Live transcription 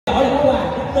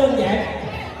đơn giản.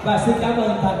 Và xin cảm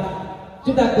ơn Thành.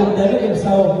 Chúng ta cùng đến với game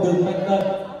show được mang tên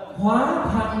hóa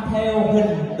thân theo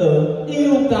hình tượng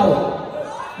yêu cầu.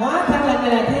 Hóa thân lần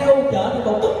này là theo trở thành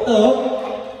một bức tượng.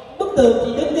 Bức tượng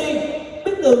chỉ đứng yên,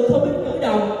 bức tượng không biết cử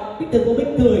động, bức tượng không biết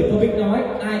cười, không biết nói,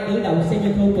 ai cử động xem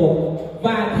như thua cuộc.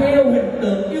 Và theo hình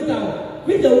tượng yêu cầu.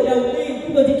 Ví dụ đầu tiên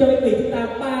chúng tôi chỉ cho quý vị chúng ta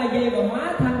 3 giây và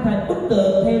hóa thân thành bức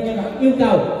tượng theo nhân vật yêu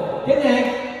cầu. Chẳng hạn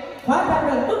hóa thân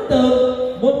thành bức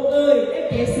tượng một người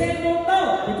đang chạy xe mô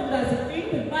tô thì chúng ta sẽ biến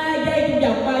thành 3 giây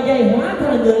trong vòng 3 giây hóa thân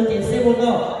thành người đang chạy xe mô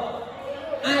tô.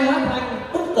 Ai hóa thành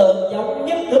bức tượng giống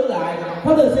nhất đứng lại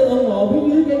có được sự ủng hộ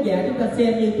phía dưới khán giả, chúng ta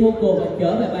xem như thua cuộc và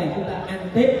trở về bàn chúng ta ăn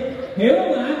tiếp. Hiểu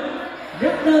không ạ?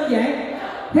 Rất đơn giản.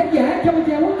 Khán giả cho một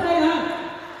tràng vỗ tay ạ.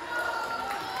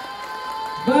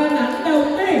 Và ảnh đầu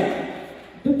tiên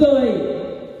chúng tôi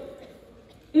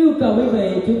yêu cầu quý vị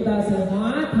chúng ta sẽ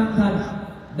hóa thân thành,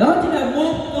 đó chính là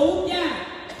một cụ già.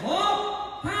 1,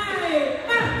 2,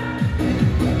 3.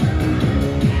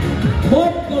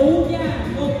 Một cụ già,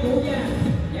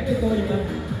 giảm cho cô giùm anh.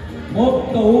 Một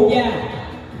cụ già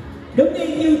đứng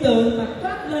yên như tượng mà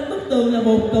phát lên bức tượng là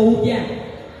một cụ già.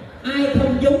 Ai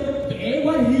không giống trẻ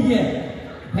quá thì đi về,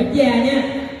 phải già nha.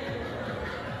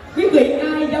 Quý vị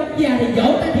ai giống già thì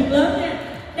vỗ tay thiệt lớn nha.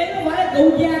 Đây không phải là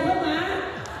cụ già không mà.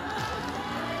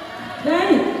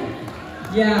 Đây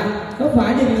già có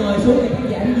phải đừng ngồi xuống để khán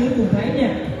giả ở dưới cùng thấy nha.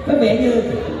 Có vẻ như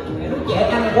lúc trẻ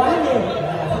ăn quá nhiều.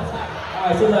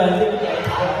 Rồi xin mời đi chạy.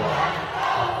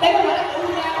 Đây không phải là cụ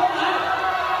già không hả?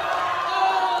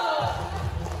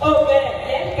 Ok,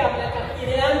 dán cầm là cầm gì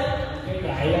đi anh? Cây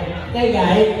gậy. Cây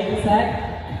gậy, chính xác.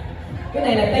 Cái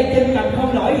này là tay chân cầm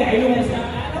không nổi gậy luôn hay sao?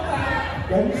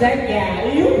 Chính xác, già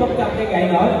yếu không cầm cây gậy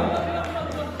nổi.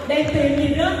 Đang tìm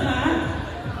gì rớt hả?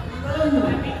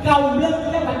 Còng lưng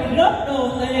các bạn bị rớt đồ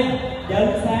tiền.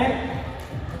 Chính xác.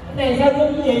 Cái này sao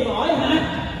lưng gì mỏi hả?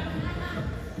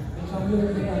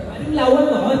 Phải đứng lâu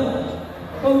quá mỏi.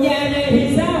 Còn già này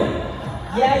thì sao?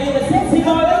 Già gì mà sexy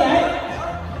boy đó vậy?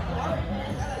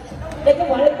 Đây có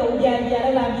phải là cụ già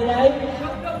đang làm gì đây?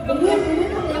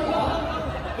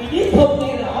 Bị viết không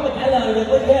nghe rõ mà trả lời được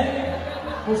có ghê.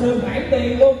 Một sự phản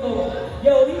tiền vô cùng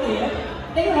vô ý nghĩa.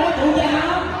 Đây có phải là cụ già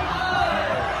không?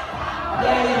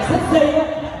 Già là sexy á.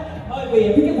 Thôi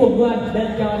vì thích cái quần của anh nên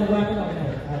cho anh qua cái vòng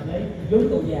này. Đấy, vốn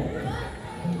cụ già.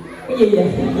 Cái gì vậy?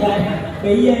 Già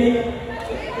bị gì?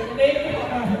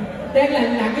 Đang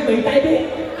lặng cái bị tay biết.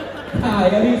 Trời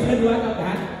ơi, hy sinh quá các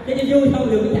bạn. Cho vui thôi,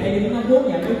 đừng chạy, đừng mong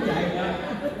muốn chạy, đừng chạy rồi.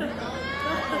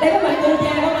 Đây có phải cụ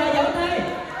già không à? Giọng tay.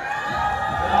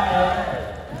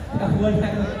 Quên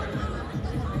thằng.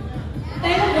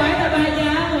 Đây không phải là bà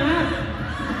già hả?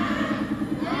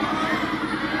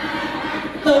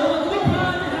 Tưởng mà biết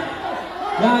hơn.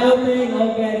 Rồi đầu tiên,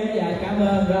 ok, bây giờ cảm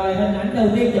ơn. Rồi hình ảnh đầu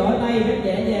tiên vỗ tay rất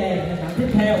dễ dàng. Hình ảnh tiếp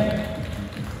theo.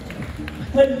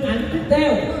 Hình ảnh tiếp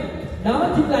theo đó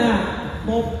chính là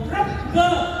một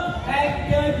rocker đang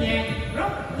chơi nhạc.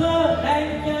 Rocker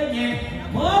đang chơi nhạc.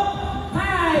 1,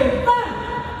 2, 3.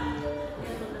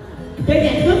 Chơi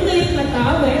nhạc đứng yên mà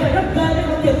tỏ vẻ là rocker chứ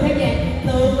không dừng theo nhạc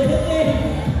từ mới đứng yên.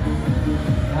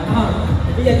 Đó.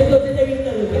 Bây giờ chúng tôi sẽ đi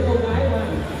từ cái cô gái qua.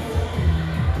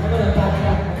 Cảm ơn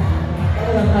Thành.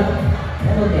 Cảm ơn Thành.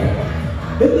 Cảm ơn nhạc.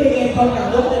 Đứng yên em không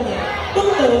cần đứng lên nhạc.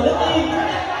 Bức tường đứng yên.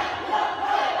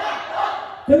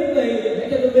 Thưa quý vị, để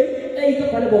cho tôi biết đây có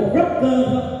phải là một rocker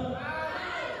không?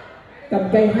 Cầm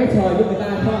cây hái xoài của người ta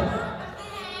không?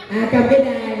 À, cầm cái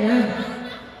đàn hả?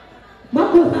 Móc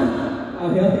của ta.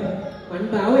 Hiểu. Mạnh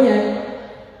bạo quá vậy.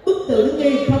 Bức tượng đứng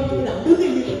yên không cử động, đứng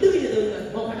yên như tượng này.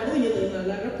 Một phải đứng như tượng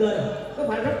là rocker. Có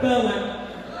phải rocker mà?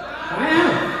 Phải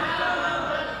không?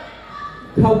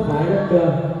 Không phải rocker.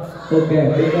 Ok,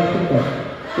 đi qua tiếp tục.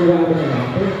 Đi qua bên này làm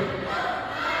tiếp.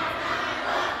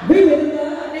 Ví dụ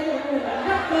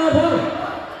thôi.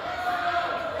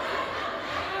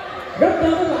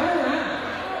 Rocker có phải không ạ?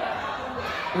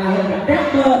 À, hình ảnh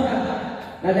rapper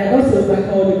là đã có sự phản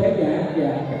hồi từ khán giả.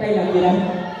 Dạ, đây làm gì đây?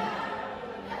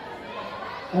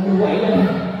 Mình quậy lên.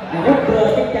 À,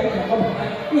 rocker chắc chắn là không phải.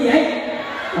 Cái gì vậy?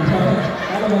 Cảm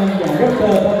ơn. Dạ,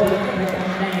 rocker có thể cầm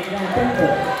đàn ra tiếp tục.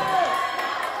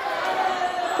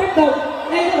 Tiếp tục.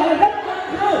 Đây có phải là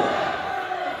rocker không?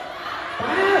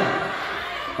 Phải không?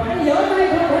 Phải vỗ tay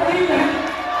không phải im lặng.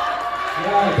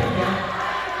 Rồi, chấp nhận.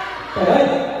 Trời ơi,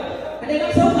 anh đây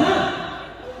nói sớm hả?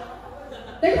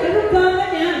 Đấy phải rocker đó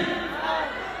nha.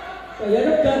 Trời ơi,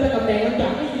 rocker ta cầm đèn, anh chọn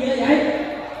cái gì đó vậy?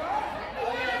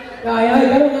 Trời ơi,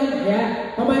 cảm ơn anh. Dạ,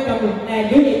 không ai cầm một đèn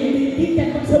kiểu gì đi chiến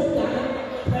tranh bắn súng cả.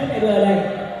 Thế này vừa đây.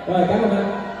 Rồi, cảm ơn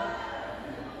anh.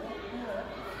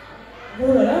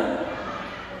 Vui rồi đó.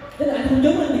 Thế là anh không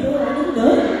trúng anh thì tôi lại trúng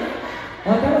nữa.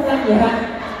 Rồi, cảm ơn anh. Dạ.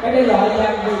 Cái đây gọi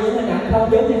là vì những hình ảnh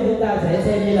không giống thì chúng ta sẽ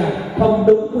xem như là không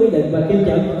đúng quy định và tiêu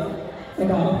chuẩn. Thấy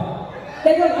không?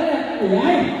 Đây có phải là gì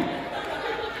vậy?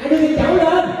 Hãy đưa cái chậu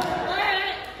lên.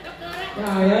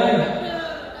 Trời ơi,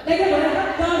 đây có phải là đất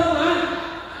cơ không hả?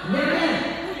 Nha nha.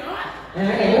 Cái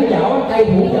này hũ vỏ, đây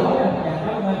hũ vỏ nè. Dạ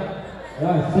không ơi.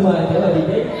 Rồi, xin mời trở về vị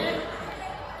trí.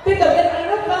 Tiếp tục cái này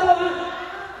đất cơ không hả?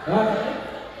 Rồi.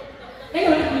 Đây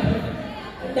có phải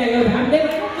đây rồi bạn, đây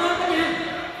là đất cơ đó nha.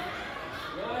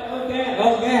 Rồi,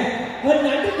 ok. Hình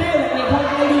ảnh tiếp theo là này không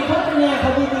ai đi khóc nha,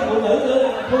 không đi phụ nữ nữa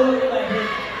là thương các bạn.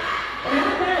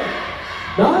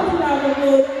 Đó chính là một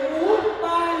người múa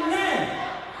ba lê.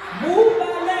 Múa ba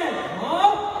lê.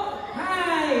 1,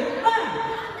 2, 3.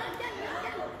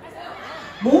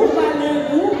 Múa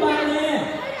ba lê.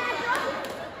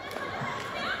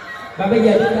 Và bây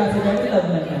giờ chúng ta sẽ đến cái từng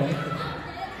mình này.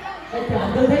 Hãy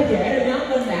chọn tư thế dễ để nhóm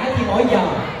mình đã chỉ mỗi giờ.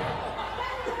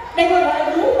 Đây có phải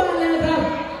là múa ba lê không?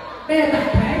 Đây là tập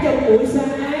thể trong buổi sáng.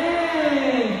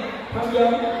 Không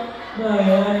giống. Mời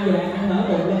anh dạng mở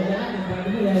bụng lên đó, đừng phải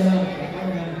đứng lên đâu.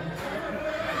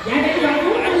 Dạ để cho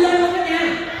múa anh lên luôn đó nha.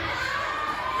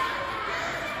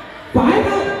 Phải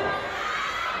không?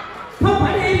 Không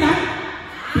phải đi im lặng.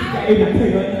 Chạy im lặng thì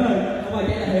ơi, không phải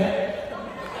chạy là thiệt.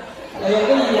 Đây là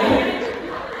cái gì vậy?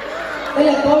 Đây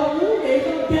là con múa điện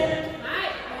con chinh.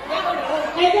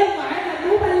 Đây không phải là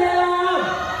múa ba lê không?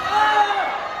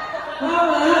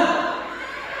 Không à?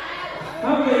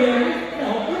 Không vì cái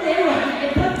độ múa đéo là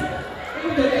em thích.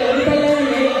 Cái tự tự đi ba lê như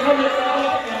vậy không được đâu.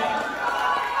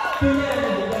 Chưa nha,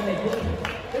 mình này chưa.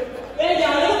 Bây giờ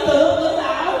đối tượng tự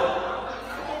tạo.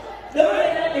 Đúng rồi,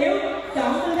 đây là biểu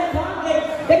chọn tư thế thoát đi.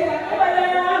 Đây là cái ba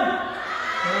lê không?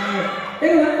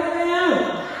 Đây là ba lê không?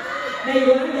 Đây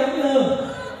quá giống luôn.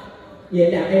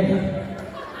 Vậy là em thôi.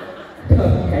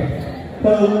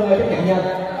 Thương ơi các bạn nhân.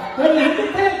 Hình ảnh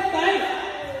tiếp theo các bạn.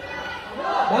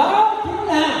 Đó chính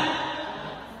là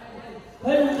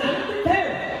hình ảnh tiếp theo.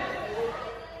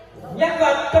 Nhân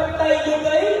vật trong tay du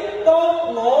ký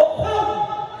Tôn Ngộ Không.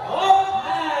 1,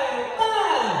 2, 3.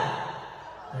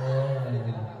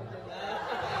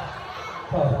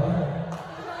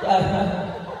 Trời ơi,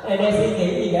 này đang suy nghĩ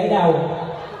gì gãy đầu.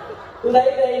 Tôi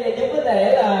thấy đây là giống có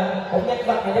thể là một nhân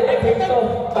vật này giống như phim tôi.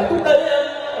 Bạn chú tin không?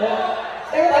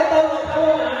 Đây có phải Tôn Ngộ Không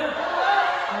không hả?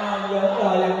 Giờ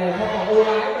rồi lần này không còn ưu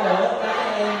ái nữa, các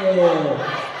em nhiều.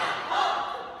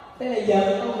 Thế là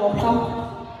giờ Tôn Ngộ Không.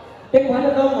 Chứ không phải là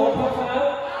Tôn Ngộ Không phải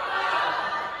không?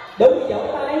 Đúng thì vỗ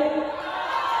tay.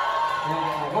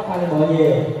 Có phải là mọi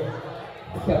nhiều.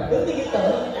 Trời, đứng như cái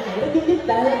tượng, anh này nó giúp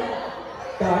đây.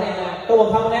 Trời này là Tôn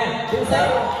Ngộ Không nha, chính xác.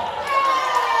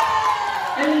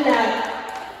 Anh là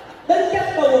tính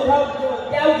cách Tôn Ngộ Không, nhưng mà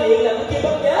giao diện là một chi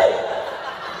bất giới.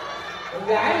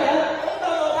 Gái nữa, đúng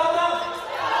Tôn Ngộ Không không?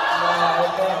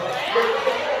 Ok.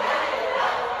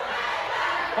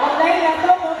 Còn đây là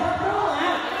Tôn Ngộ Không đúng không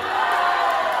ạ?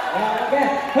 Ok.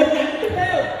 Hình ảnh tiếp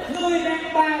theo, người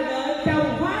đàn bà đợi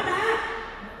chồng hóa đá.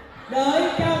 Đợi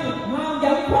chồng hoa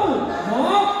giống phu.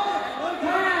 1,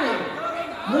 2.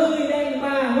 Người đàn bà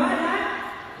hóa đá.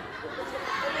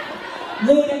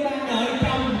 Người đàn bà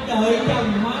đợi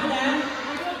chồng hóa đá.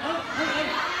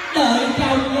 Đợi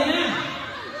chồng nha.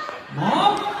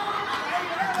 1,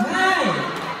 2,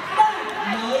 3.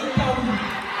 Đợi chồng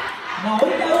nỗi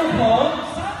đau khổ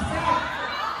xót xa.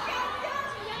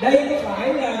 Đây có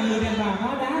phải là người đàn bà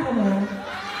hóa đá không hả?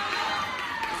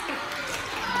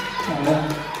 Trời ơi,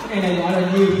 cái này gọi là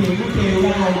nhiều chuyện của Chiêu ra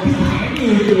ngồi kiếm hẻm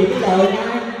nhiều chuyện cái đời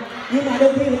ai. Nhưng mà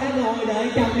đôi khi người ta ngồi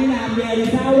đợi chồng đi làm về thì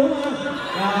sao đúng không?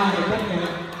 Rồi, chấp nhận.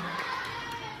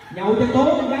 Nhậu cho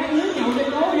tốt, con gái nước nhậu cho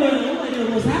tốt vô là đúng rồi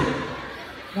đường màu sắc.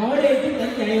 Ngồi đi, chúng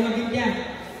tỉnh chạy qua kiểm tra.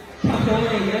 Trời ơi,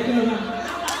 này dễ thương không?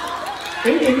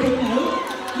 Kỷ niệm phụ nữ,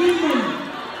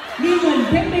 như mình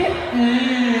phép biết.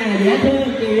 Dễ thương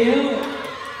Chiêu.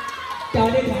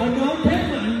 Trời đi thợ nốt thế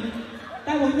mạnh.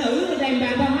 Tao phụ nữ là đàn bà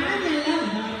tao hóa nhanh lắm.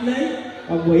 Hợp lý.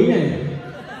 Con quỷ này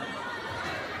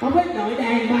không biết đợi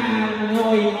đàn bà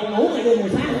ngồi ngủ ngoài đường màu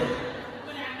sắc.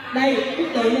 Đây, biết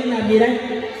tự nhiên làm gì đây?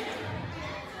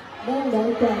 Đang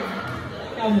đợi chồng.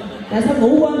 Chồng, tại sao ngủ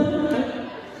quên?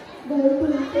 Đợi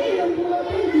từ cái hôm qua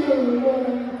tới giờ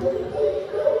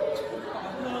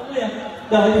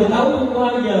đợi từ lâu hôm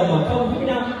qua giờ mà không thấy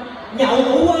đâu. Nhậu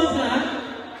ngủ quên sao hả?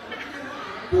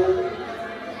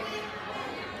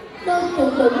 Đâu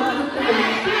cùng rồi, ok.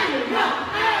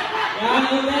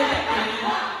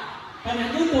 Hình ảnh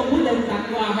cuối cùng quyết định tặng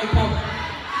quà hay không?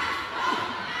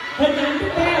 Hình ảnh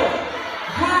tiếp theo,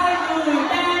 hai người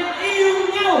đang yêu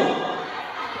nhau.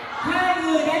 Hai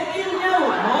người đang yêu nhau.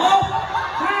 1,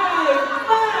 2,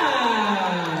 3.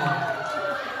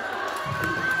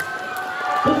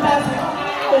 Chúng ta sẽ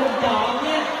cùng chọn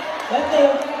nha. để tìm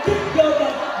chức vô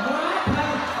địch hóa thân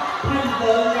thành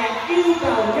tượng càng yêu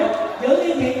cầu nhất, giữ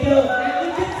yên hiện trường, ai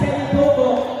cứ chức sẽ bị thua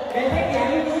cuộc, để thấy giả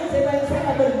ý tướng sẽ ban sáng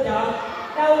là bình chọn.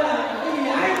 Đâu là cái gì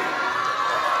vậy?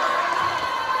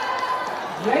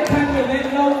 Lấy khăn nhiều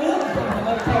em lâu nước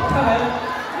mà thật trời,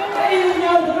 nó yêu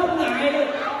nhau thì không ngại đâu,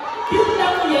 chứ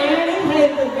đâu có vậy hai đứa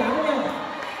thêm tình cảm với nhau.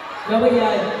 Rồi bây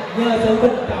giờ nhờ sự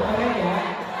bình chọn của các bạn,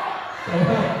 được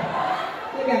không?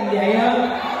 Nó gần vậy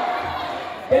không?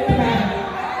 Tiếp theo,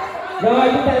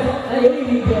 rồi chúng ta sẽ giữ yên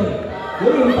hiện trường,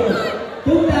 giữ yên hiện trường.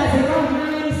 Chúng ta sẽ có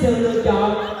hai sự lựa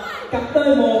chọn, cặp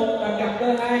đôi 1 và cặp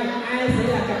đôi 2. Ai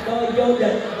sẽ là cặp đôi vô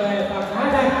địch về phần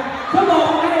hóa thân? Số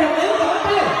 1 ai đồng ý gọi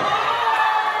tên?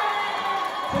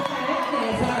 Chúng ta rất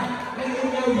nè sao? Đang yêu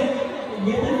nhau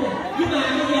dễ tính này. Nhưng mà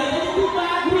bây giờ tới chúng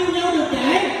ta cũng yêu nhau được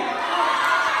vậy.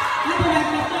 Anh tôi đặt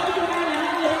cặp đôi cho ai là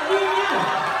hai người yêu nhau.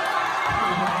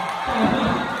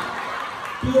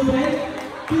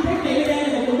 Chưa thấy chị ở đây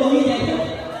là một bộ như vậy chứ.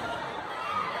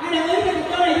 Ai đồng ý cho cặp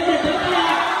đôi này vô địch trở tay à?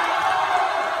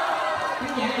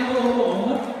 Các nhà ai có ổn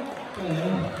hết. Trời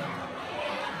ơi.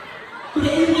 Bây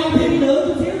giờ yêu nhau thêm nữa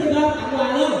chút xíu